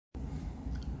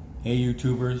Hey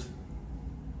YouTubers,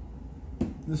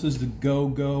 this is the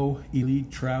Gogo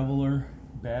Elite Traveler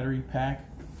battery pack.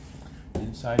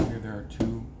 Inside here there are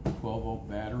two 12-volt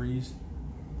batteries,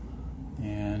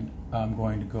 and I'm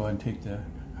going to go ahead and take the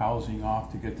housing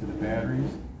off to get to the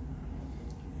batteries.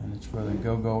 And it's for the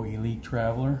Gogo Elite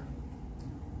Traveler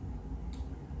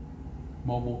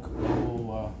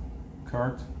mobile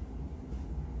cart.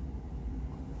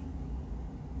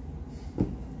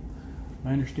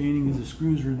 My understanding is the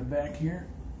screws are in the back here.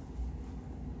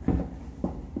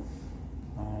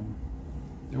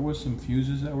 There was some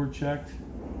fuses that were checked,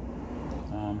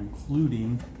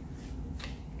 including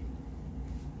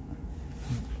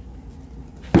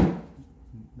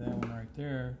that one right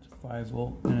there. It's a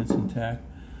 5-volt and it's intact.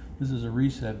 This is a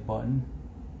reset button,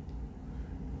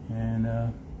 and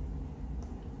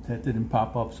that didn't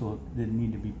pop up, so it didn't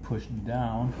need to be pushed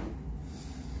down.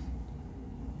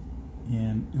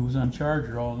 And it was on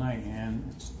charger all night,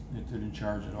 and it didn't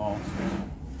charge at all.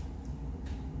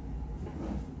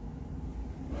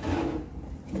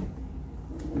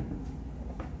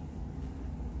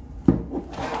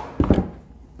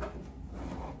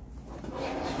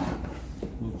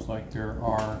 Looks like there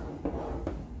are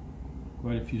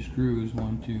quite a few screws.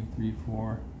 1, 2, 3,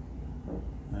 4,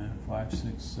 5,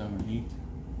 6, 7, 8.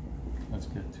 Let's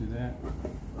get to that.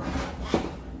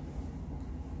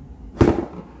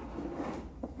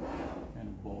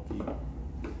 Bulky.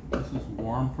 This is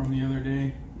warm from the other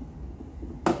day,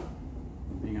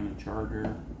 being on a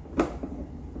charger.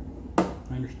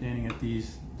 My understanding that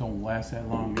these don't last that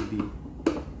long, maybe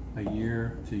a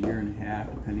year to a year and a half,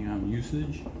 depending on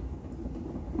usage.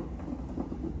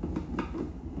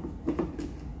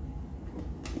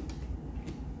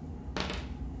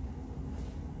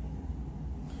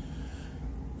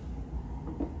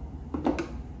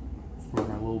 For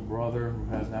my little brother who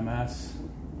has MS.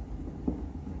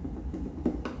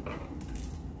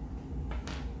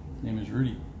 His name is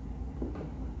Rudy.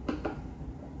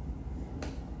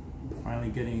 Finally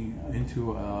getting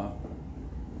into a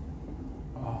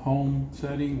home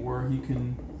setting where he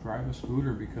can drive a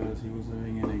scooter, because he was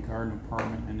living in a garden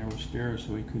apartment and there were stairs,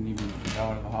 so he couldn't even get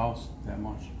out of the house that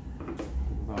much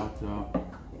without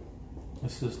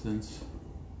assistance.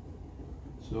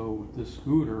 So with this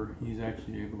scooter, he's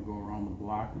actually able to go around the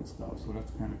block and stuff, so that's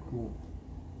kind of cool.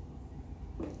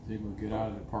 He's able to get out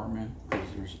of the apartment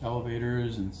because there's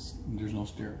elevators and there's no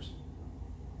stairs.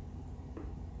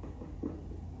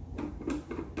 I'm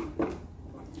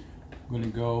going to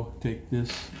go take this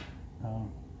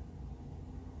to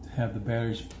have the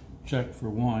batteries checked for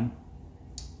one,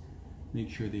 make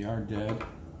sure they are dead.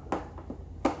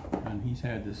 And he's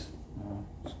had this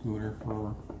scooter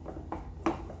for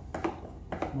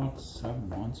about 7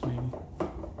 months maybe.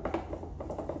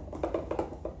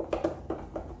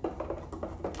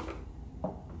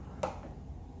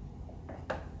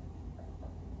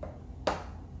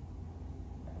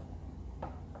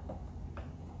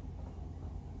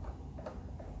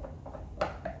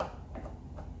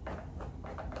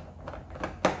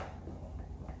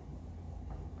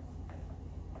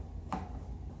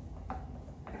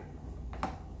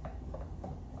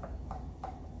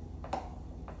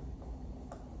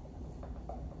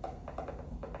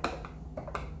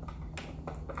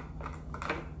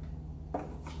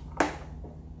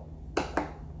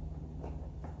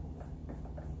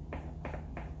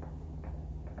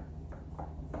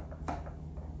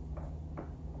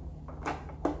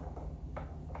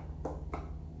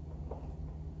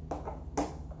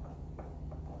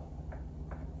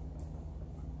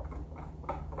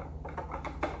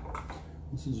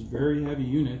 This is a very heavy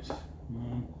unit.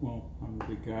 Well, I'm a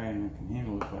big guy and I can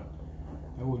handle it, but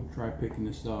I wouldn't try picking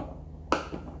this up.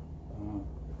 If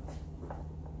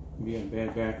you have a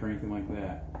bad back or anything like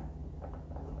that.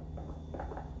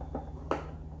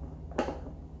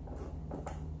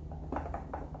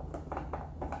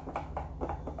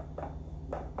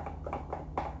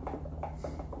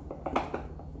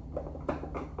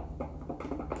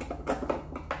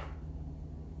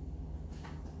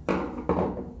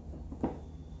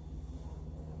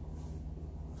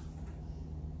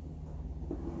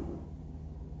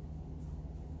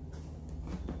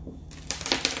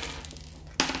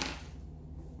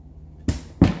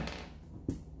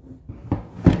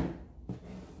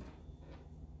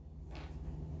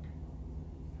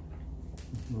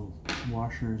 Little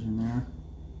washers in there.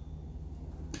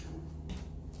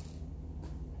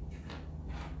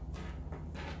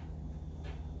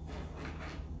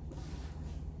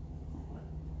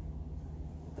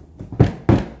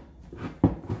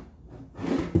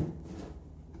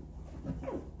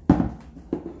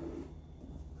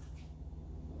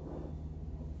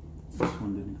 This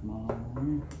one didn't come out all the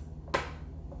way.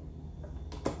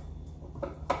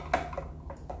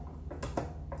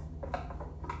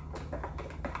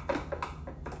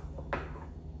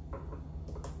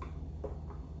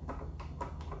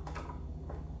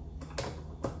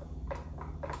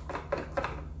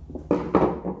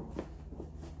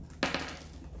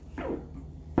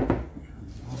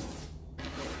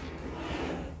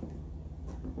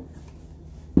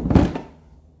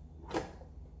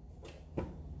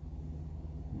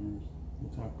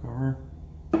 top cover.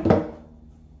 And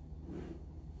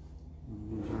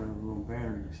these are little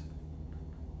batteries.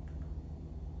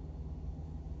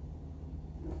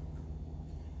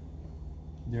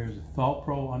 There's a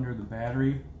Velcro under the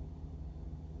battery.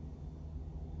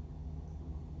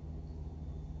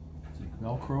 It's like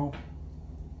Velcro,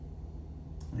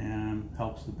 and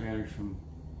helps the batteries from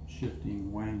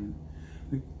shifting when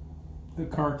the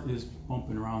cart is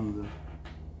bumping around the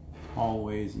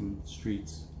hallways and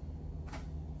streets.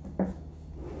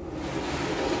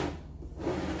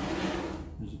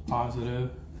 There's a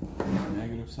positive and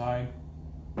negative side.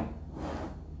 Oh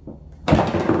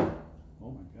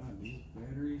my god, these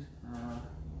batteries are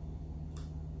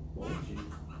bulgy.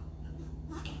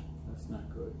 That's not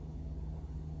good.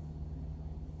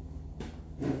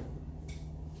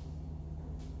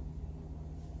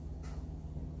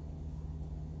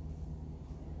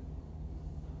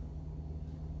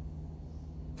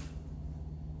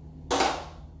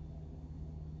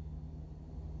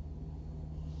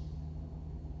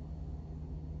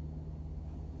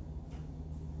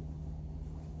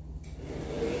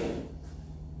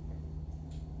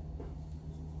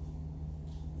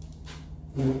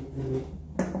 Yeah,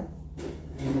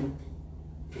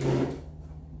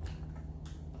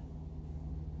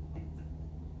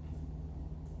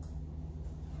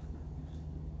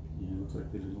 it looks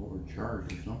like they just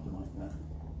overcharged or something like that.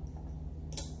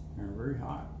 They're very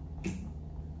hot.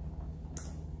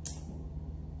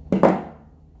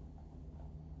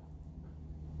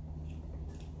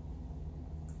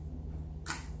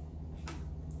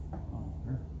 Oh,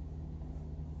 there.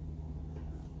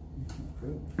 That's not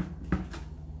good.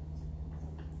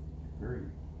 Very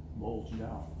bulged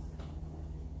out.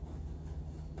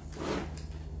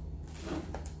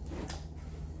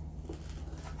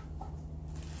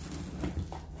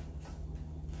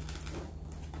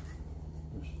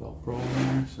 There's Velcro in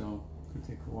there, so it could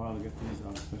take a while to get these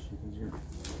out, especially because you're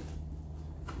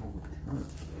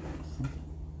overcharged.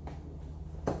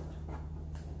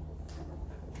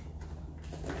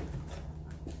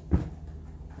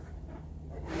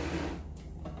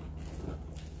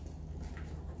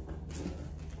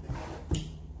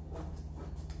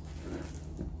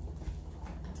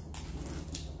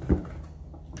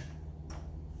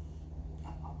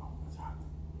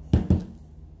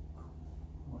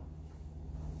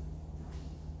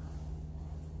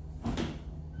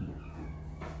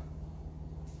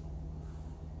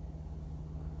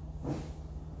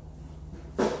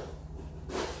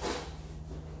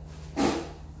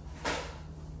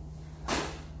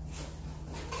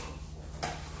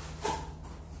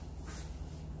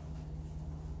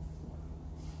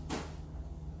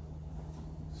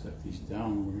 Set these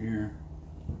down over here.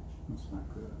 That's not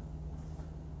good.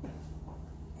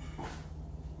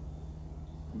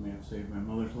 I may have saved my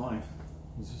mother's life,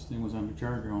 because this thing was on the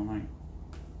charger all night.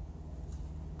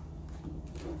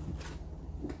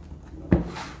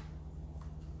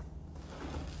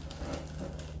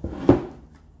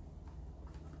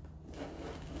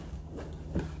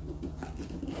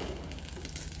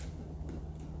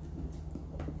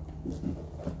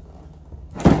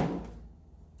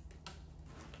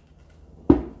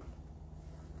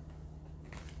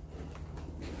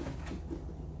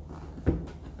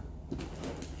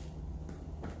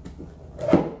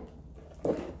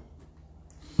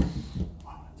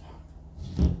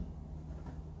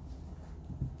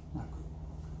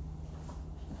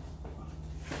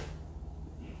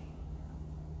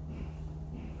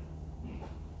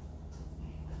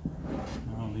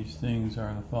 These things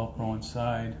are the Velcro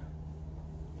inside.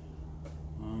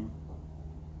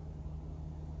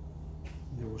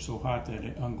 They were so hot that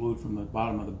it unglued from the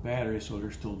bottom of the battery, so they're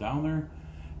still down there.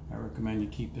 I recommend you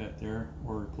keep that there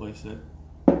or replace it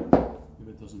if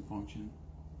it doesn't function.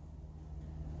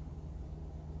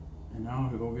 And now I'm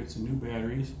going to go get some new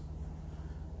batteries.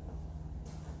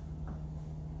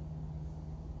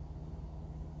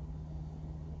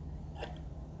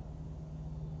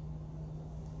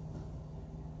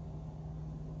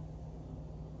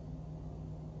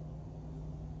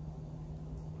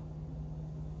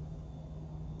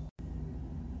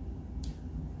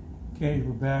 Okay,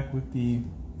 we're back with the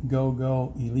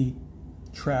Gogo Elite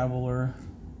Traveler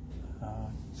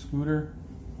scooter.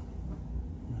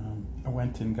 I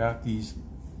went and got these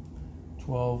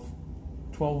 12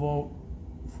 volt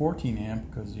 14 amp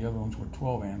because the other ones were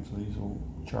 12 amp, so these will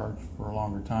charge for a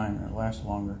longer time and last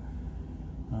longer.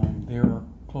 They were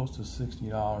close to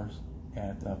 $60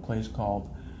 at a place called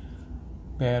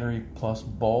Battery Plus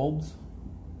Bulbs.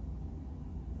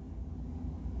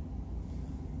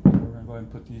 Go ahead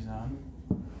and put these on.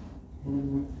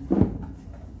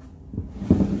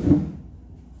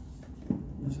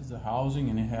 This is the housing,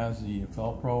 and it has the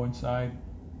Velcro inside.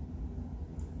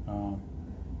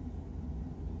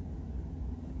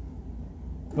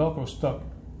 Velcro stuck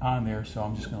on there, so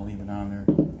I'm just going to leave it on there.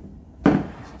 The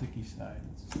sticky side.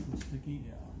 It's still sticky,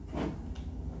 yeah.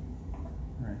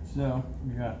 Alright, so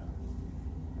we got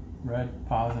red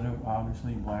positive,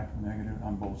 obviously, black negative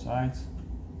on both sides.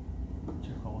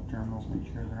 Check all the terminals, make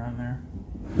sure they're on there.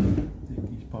 Take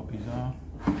these puppies off.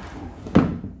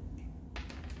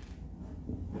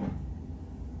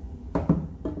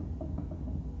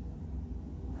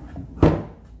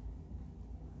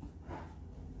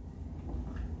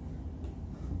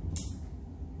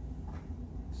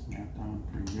 Snapped on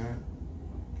pretty good.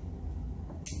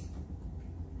 That's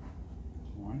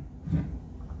one.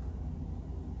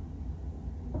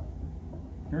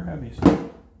 They're heavy, so.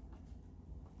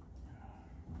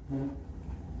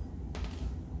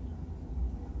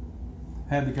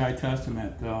 Had the guy test them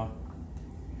at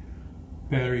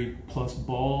battery plus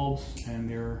bulbs, and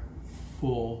they're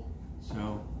full.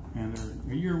 So, and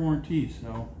they're a year warranty.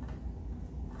 So,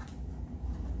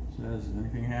 says if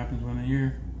anything happens within a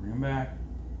year, bring them back.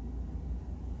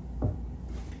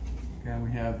 Again,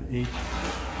 we have the 8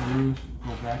 screws.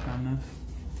 Go back on this.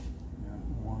 We got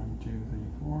 1, 2, 3,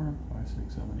 4, 5,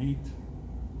 6, 7, 8.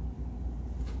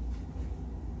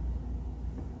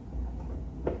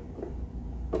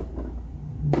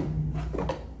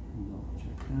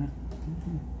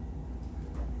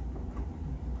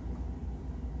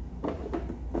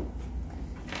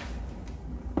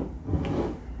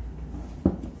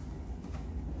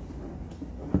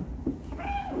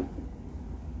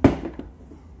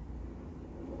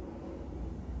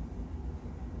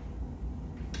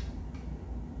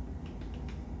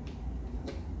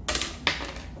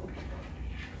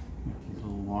 These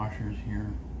little washers here.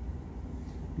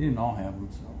 They didn't all have them,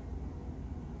 so.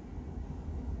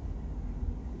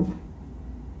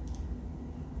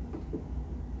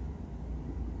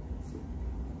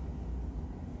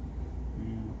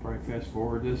 I'll probably fast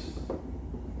forward this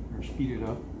or speed it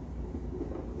up.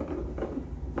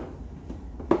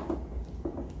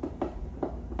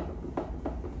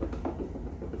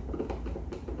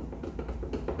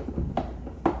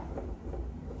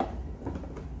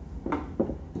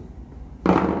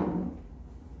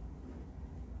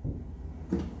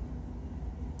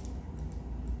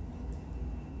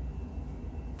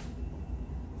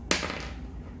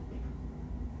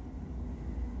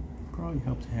 Probably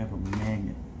helps to have a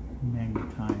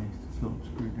magnetized Phillips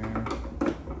screwdriver.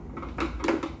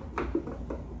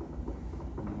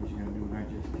 What you gotta do is I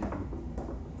just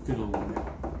fiddle with it.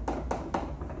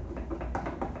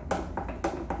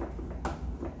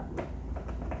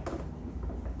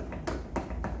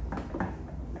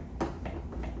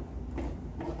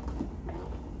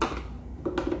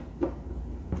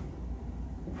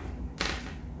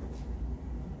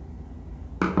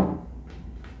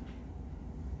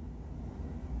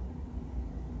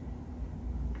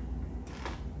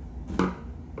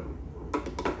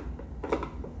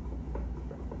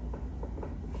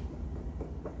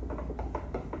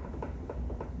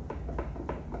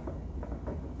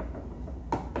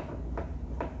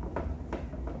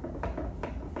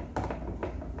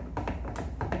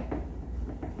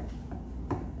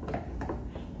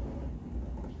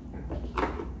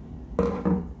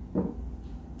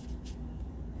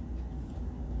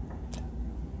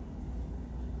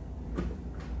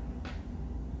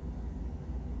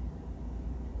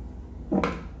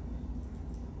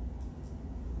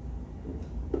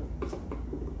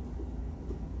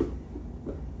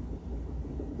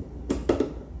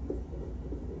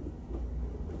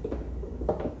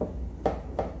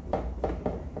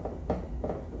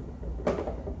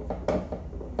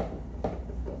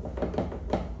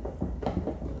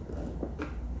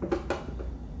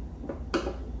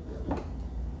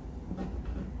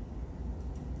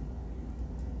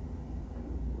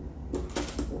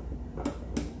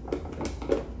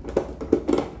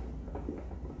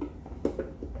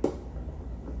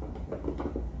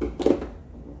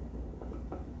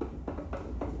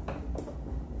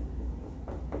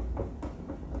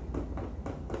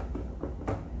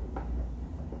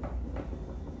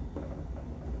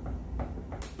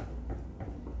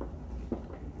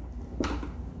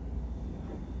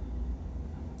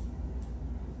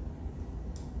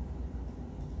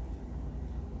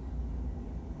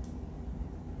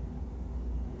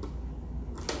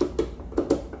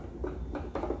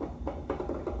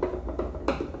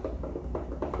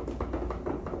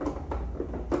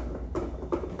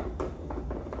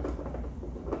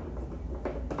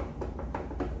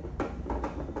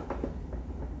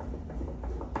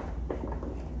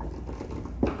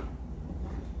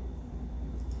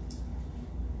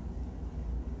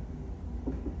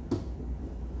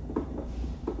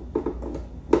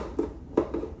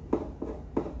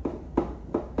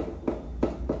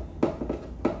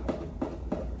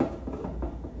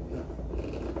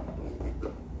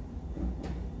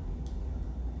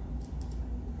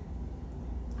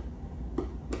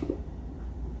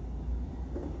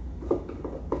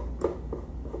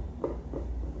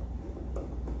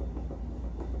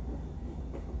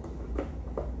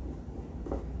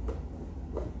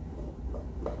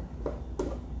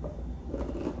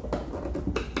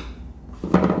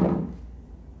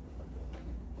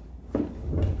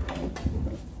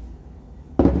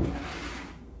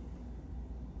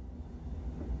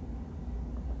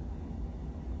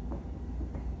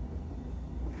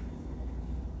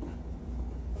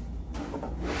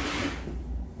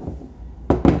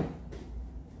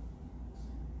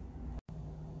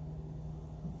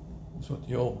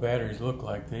 the old batteries look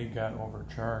like they got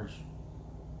overcharged.